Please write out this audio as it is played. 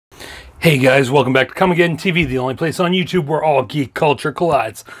Hey guys, welcome back to Come Again TV, the only place on YouTube where all geek culture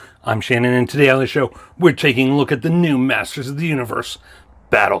collides. I'm Shannon, and today on the show, we're taking a look at the new Masters of the Universe,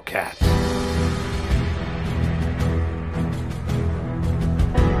 Battle Cat.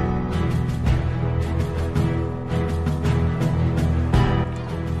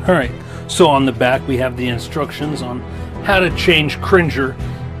 Alright, so on the back we have the instructions on how to change Cringer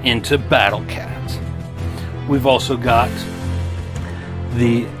into Battle Cat. We've also got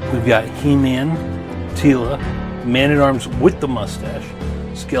we've got He-Man, Teela, Man-at-Arms with the mustache,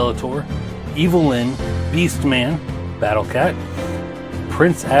 Skeletor, Evil-Lyn, Beast-Man, Battle Cat,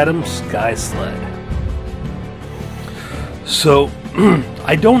 Prince Adam, Sky Sled. So,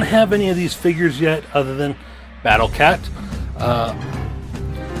 I don't have any of these figures yet other than Battle Cat.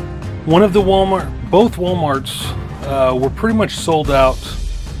 One of the both Walmarts were pretty much sold out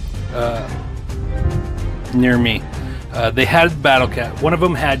near me. They had Battle Cat. One of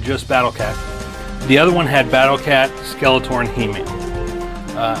them had just Battle Cat. The other one had Battle Cat, Skeletor, and He-Man.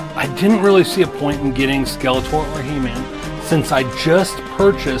 I didn't really see a point in getting Skeletor or He-Man since I just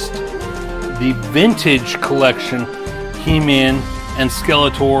purchased the vintage collection He-Man and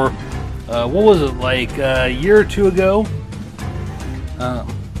Skeletor. What was it, like a year or two ago?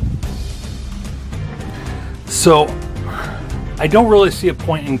 So I don't really see a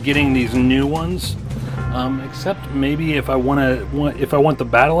point in getting these new ones. Except maybe if I want the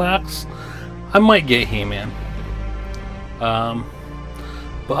battle axe, I might get He-Man. But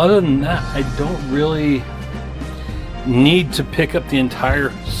other than that, I don't really need to pick up the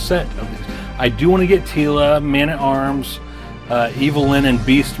entire set of these. I do want to get Teela, Man-at-Arms, Evil-Lyn, and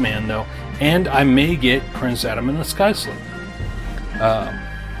Beast-Man though, and I may get Prince Adam and the Sky Sled.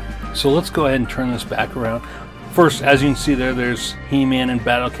 So let's go ahead and turn this back around. First, as you can see there's He-Man and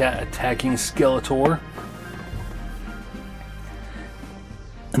Battle Cat attacking Skeletor.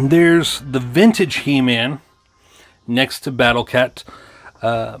 And there's the vintage He-Man next to Battle Cat.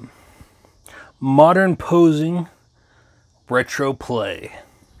 Modern posing, retro play.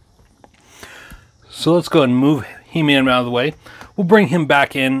 So let's go ahead and move He-Man out of the way. We'll bring him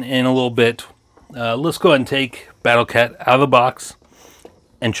back in a little bit. Let's go ahead and take Battle Cat out of the box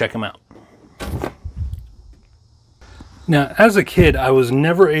and check him out. Now, as a kid, I was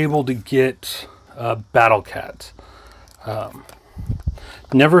never able to get Battle Cat.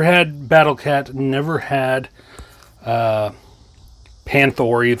 Never had Battle Cat, never had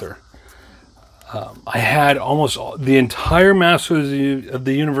Panther either. I had almost the entire Masters of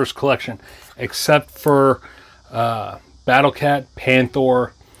the Universe collection, except for Battle Cat,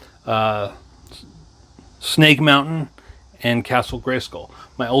 Panther, Snake Mountain, and Castle Grayskull.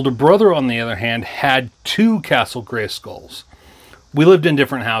 My older brother, on the other hand, had 2 Castle Grayskulls. We lived in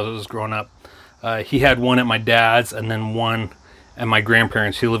different houses growing up. He had one at my dad's and then one at my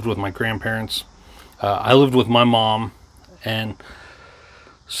grandparents'. He lived with my grandparents. I lived with my mom. And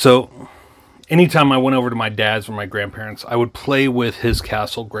so anytime I went over to my dad's or my grandparents', I would play with his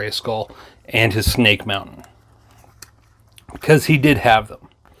Castle Grayskull and his Snake Mountain, because he did have them.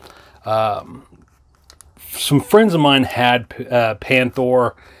 Some friends of mine had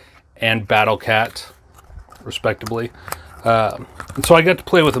Panther and Battle Cat, respectively. And so I got to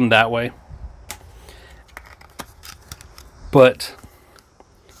play with them that way. But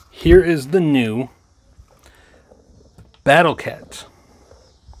here is the new Battle Cat.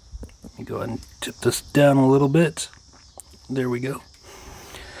 Let me go ahead and tip this down a little bit. There we go.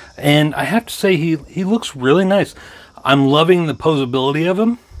 And I have to say, he looks really nice. I'm loving the posability of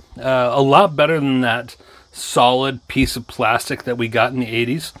him. A lot better than that solid piece of plastic that we got in the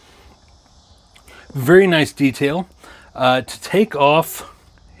 80s. Very nice detail. To take off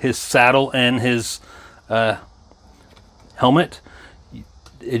his saddle and his helmet,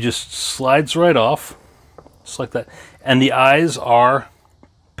 it just slides right off, just like that. And the eyes are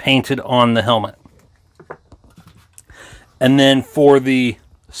painted on the helmet. And then for the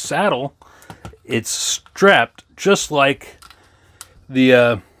saddle, it's strapped just like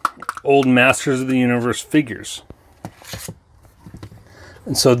the old Masters of the Universe figures.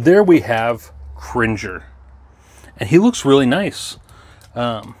 And so there we have Cringer. And he looks really nice.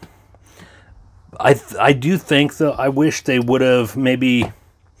 I do think, though, I wish they would have maybe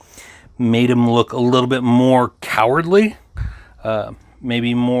made him look a little bit more cowardly.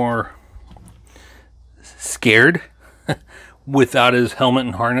 Maybe more scared without his helmet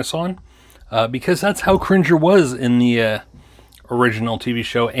and harness on. Because that's how Cringer was in the original TV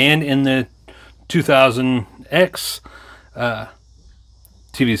show and in the 2000X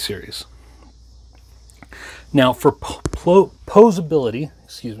TV series. Now, for posability,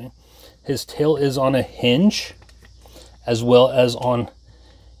 excuse me, his tail is on a hinge, as well as on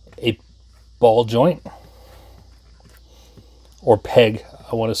ball joint, or peg,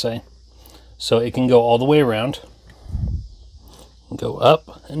 I want to say. So it can go all the way around, go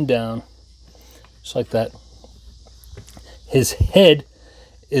up and down, just like that. His head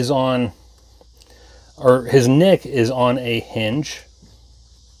is on, or his neck is on a hinge,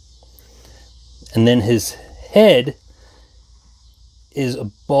 and then his head is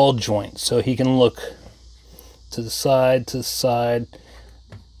a ball joint, so he can look to the side,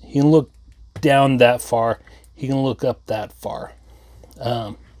 he can look down that far, he can look up that far.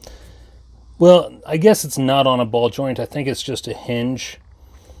 Well, I guess it's not on a ball joint, I think it's just a hinge.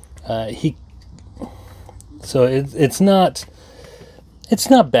 So it's not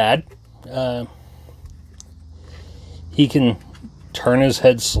bad. He can turn his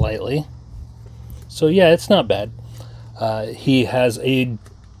head slightly, so yeah, it's not bad. He has a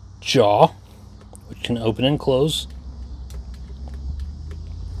jaw which can open and close.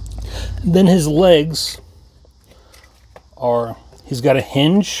 And then his legs are, he's got a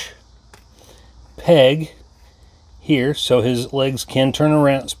hinge peg here, so his legs can turn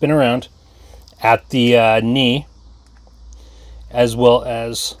around, spin around at the knee, as well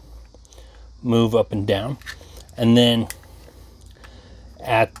as move up and down. And then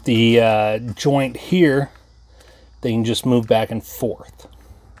at the joint here, they can just move back and forth.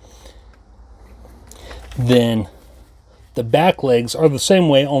 Then the back legs are the same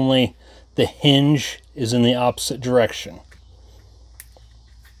way, only the hinge is in the opposite direction.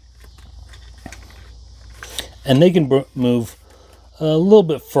 And they can move a little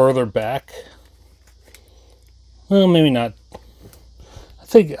bit further back. Well, maybe not.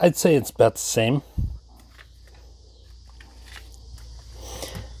 I'd say it's about the same.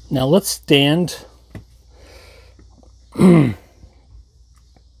 Now let's stand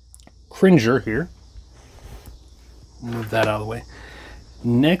Cringer here. Move that out of the way.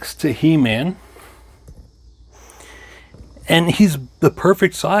 Next to He-Man. And he's the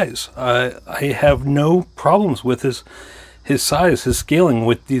perfect size. I have no problems with his size, his scaling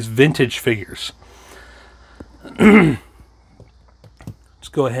with these vintage figures. Let's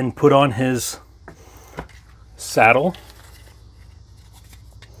go ahead and put on his saddle.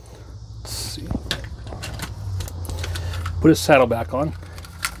 Let's see. Put his saddle back on.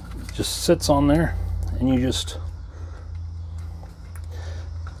 Just sits on there, and you just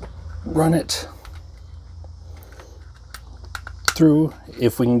run it through,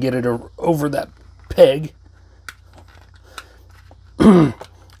 if we can get it over that peg.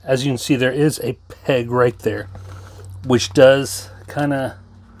 As you can see, there is a peg right there, which does kind of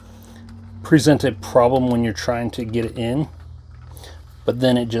present a problem when you're trying to get it in, but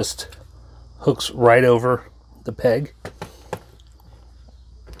then it just hooks right over the peg.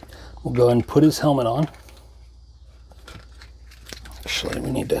 We'll go ahead and put his helmet on. Actually,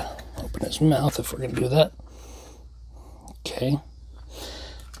 we need to open his mouth if we're going to do that. Okay.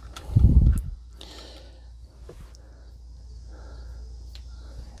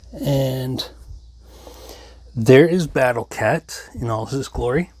 And there is Battle Cat in all his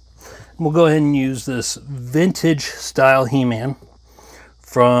glory. And we'll go ahead and use this vintage style He-Man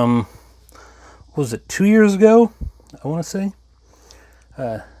from, what was it, 2 years ago, I want to say.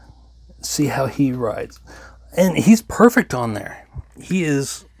 See how he rides. And he's perfect on there. He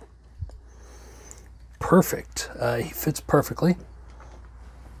is perfect. He fits perfectly.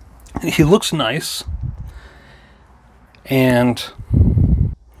 He looks nice. And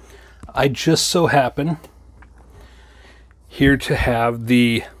I just so happen here to have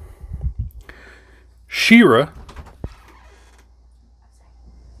the She-Ra.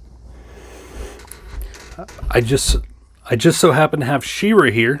 I just so happen to have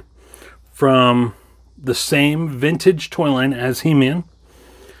She-Ra here from the same vintage toy line as He-Man,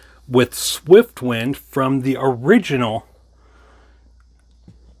 with Swiftwind from the original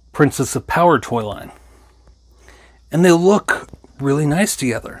Princess of Power toy line. And they look really nice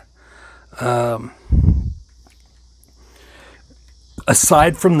together.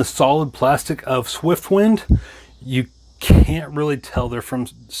 Aside from the solid plastic of Swiftwind, you can't really tell they're from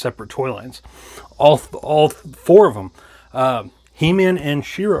separate toy lines. All four of them. He-Man and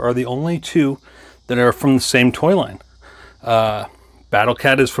She-Ra are the only two that are from the same toy line. Battle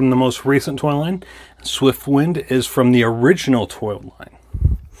Cat is from the most recent toy line. Swiftwind is from the original toy line.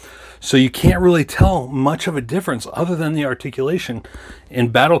 So you can't really tell much of a difference other than the articulation in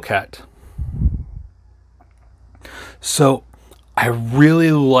Battle Cat. So I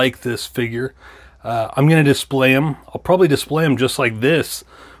really like this figure. I'm going to display him. I'll probably display him just like this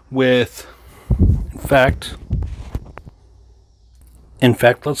with, in fact,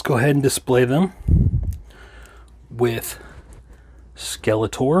 let's go ahead and display them with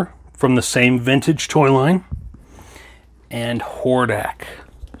Skeletor from the same vintage toy line. And Hordak,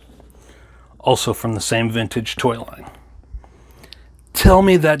 also from the same vintage toy line. Tell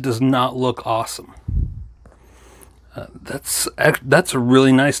me that does not look awesome. That's a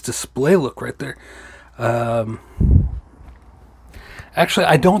really nice display look right there. Actually,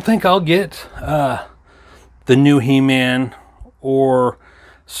 I don't think I'll get the new He-Man or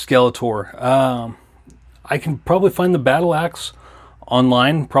Skeletor. I can probably find the Battle Axe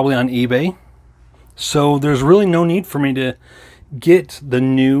online, probably on eBay. So there's really no need for me to get the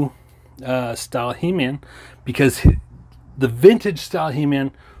new style He-Man, because the vintage style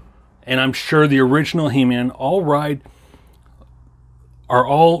He-Man, and I'm sure the original He-Man, are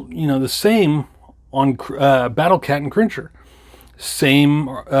all, you know, the same on Battle Cat and Cringer. Same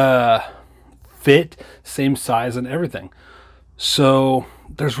fit, same size and everything. So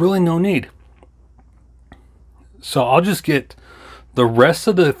there's really no need. So I'll just get the rest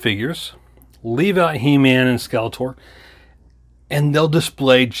of the figures, leave out He-Man and Skeletor, and they'll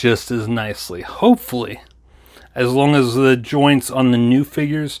display just as nicely. Hopefully, as long as the joints on the new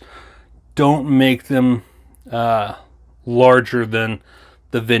figures don't make them larger than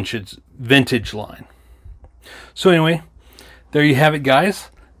the vintage line. So anyway, there you have it,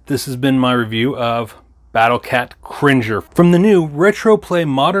 guys. This has been my review of Battle Cat Cringer from the new Retro Play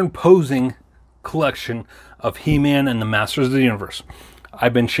Modern Posing collection of He-Man and the Masters of the Universe.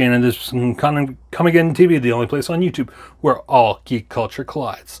 I've been Shannon. This is Come Again TV, the only place on YouTube where all geek culture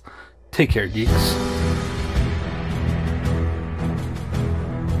collides. Take care, geeks.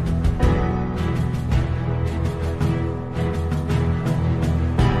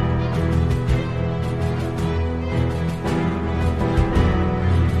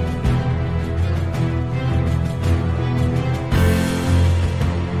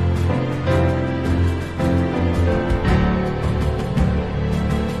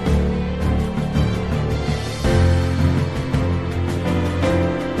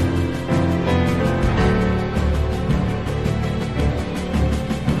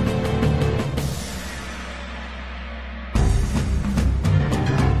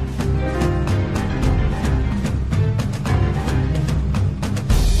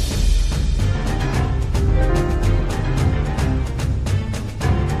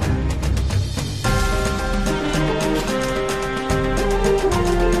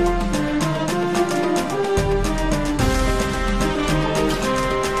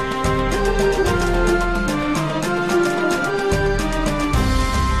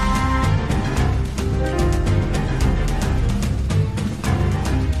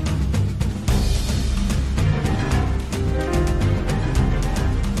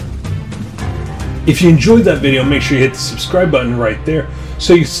 If you enjoyed that video, make sure you hit the subscribe button right there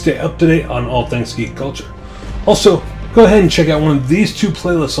so you stay up to date on all things geek culture. Also, go ahead and check out one of these two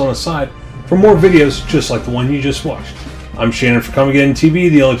playlists on the side for more videos just like the one you just watched. I'm Shannon for Come Again TV,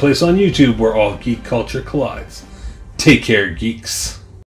 the only place on YouTube where all geek culture collides. Take care, geeks.